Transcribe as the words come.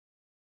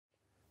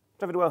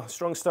David, well,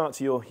 strong start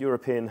to your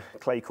European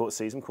clay court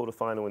season,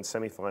 quarter-final and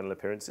semi-final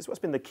appearances. What's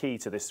been the key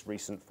to this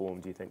recent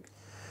form, do you think?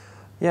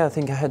 Yeah, I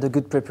think I had a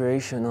good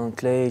preparation on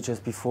clay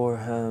just before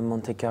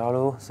Monte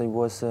Carlo, so it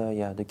was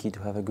the key to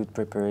have a good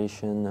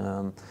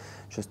preparation,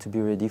 just to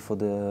be ready for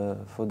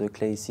the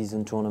clay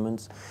season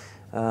tournaments.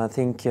 I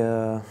think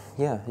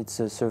it's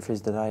a surface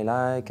that I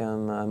like.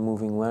 I'm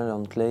moving well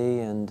on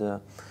clay, and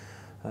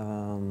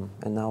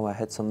now I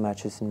had some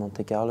matches in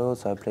Monte Carlo,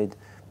 so I played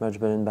much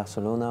better in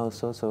Barcelona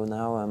also. So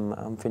now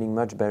I'm feeling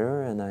much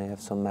better, and I have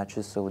some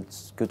matches, so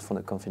it's good for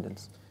the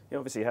confidence. You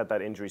obviously had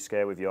that injury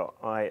scare with your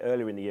eye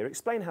earlier in the year.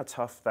 Explain how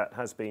tough that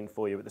has been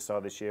for you at the start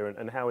of this year,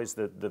 and how is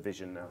the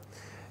vision now?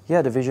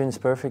 Yeah, the vision is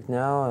perfect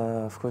now.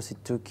 Of course,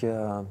 it took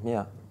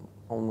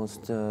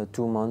almost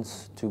 2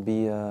 months to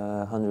be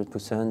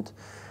 100%.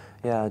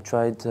 Yeah, I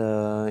tried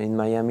in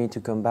Miami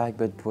to come back,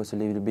 but it was a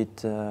little bit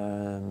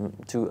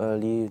too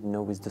early. You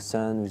know, with the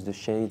sun, with the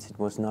shades, it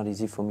was not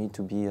easy for me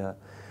to be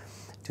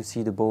to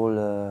see the ball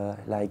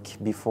like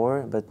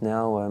before. But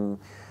now I'm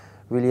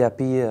really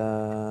happy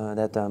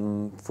that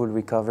I'm full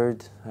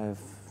recovered. I have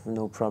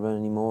no problem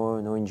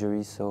anymore, no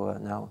injuries. So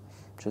now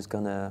I'm just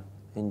gonna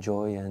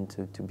enjoy and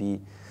to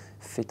be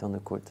fit on the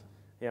court.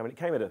 Yeah, I mean, it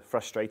came at a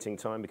frustrating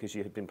time because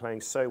you had been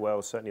playing so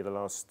well, certainly the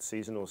last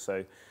season or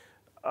so.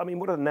 I mean,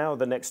 what are now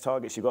the next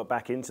targets? You got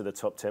back into the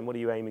top 10. What are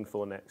you aiming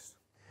for next?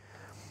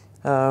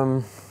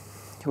 We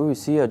will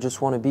see. I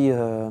just want to be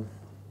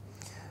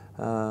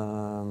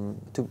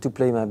to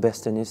play my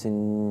best tennis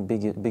in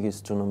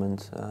biggest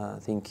tournaments. I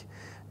think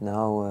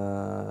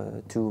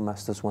now 2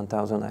 Masters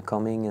 1000 are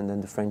coming, and then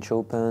the French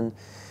Open,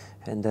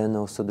 and then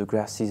also the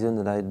grass season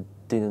that I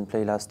didn't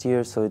play last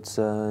year. So it's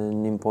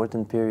an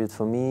important period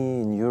for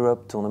me in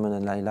Europe,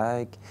 tournament that I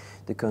like,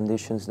 the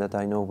conditions that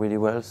I know really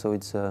well. So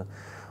it's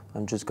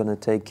I'm just gonna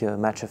take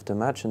match after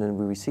match, and then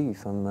we will see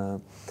if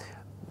I'm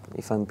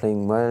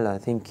playing well. I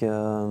think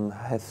I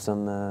have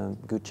some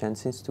good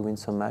chances to win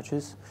some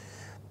matches,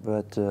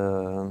 but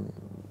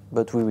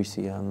we will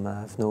see.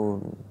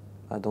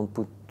 I don't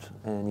put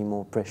any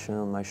more pressure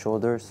on my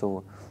shoulders,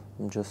 so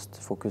I'm just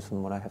focused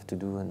on what I have to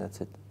do, and that's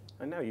it.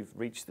 And now you've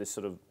reached this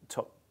sort of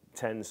top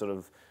 10 sort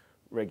of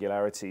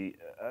regularity.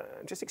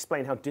 Just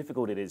explain how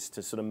difficult it is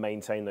to sort of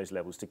maintain those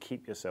levels, to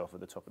keep yourself at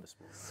the top of the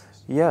sport.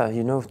 Yeah,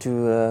 you know,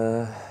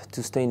 to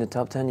stay in the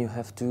top 10, you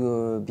have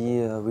to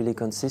be really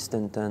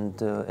consistent, and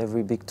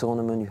every big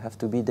tournament you have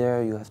to be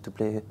there. You have to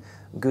play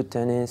good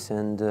tennis,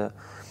 and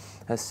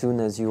as soon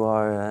as you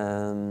are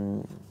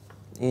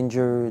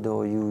injured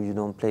or you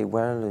don't play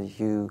well,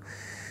 you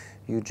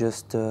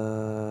just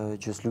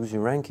lose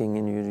your ranking,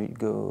 and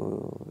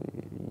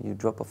you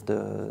drop off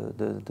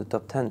the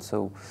top 10.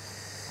 So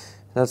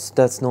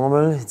that's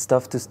normal. It's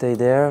tough to stay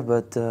there,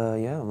 but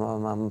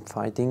I'm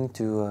fighting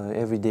to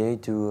every day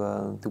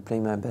to play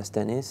my best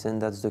tennis, and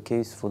that's the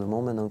case for the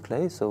moment on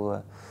clay.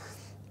 So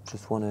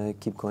just want to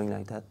keep going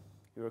like that.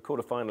 You were a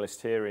quarter-finalist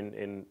here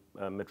in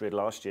Madrid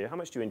last year. How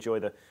much do you enjoy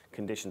the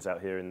conditions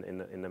out here in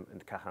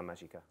the Caja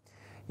Mágica?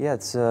 Yeah,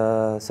 it's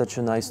such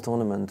a nice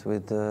tournament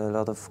with a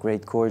lot of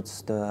great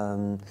courts.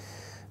 The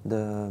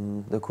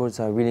courts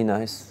are really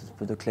nice,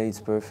 but the clay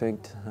is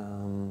perfect.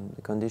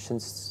 The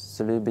conditions, it's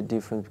a little bit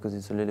different because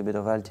it's a little bit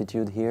of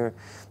altitude here,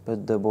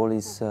 but the ball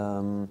is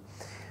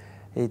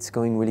it's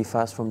going really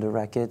fast from the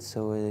racket,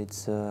 so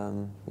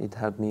it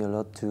helped me a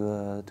lot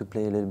to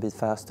play a little bit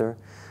faster.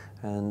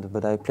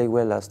 But I played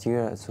well last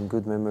year. I had some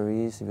good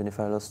memories, even if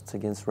I lost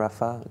against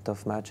Rafa,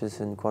 tough matches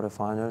in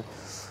quarterfinal.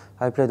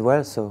 I played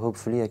well, so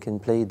hopefully I can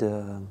play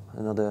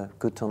another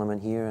good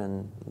tournament here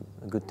and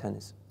good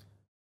tennis.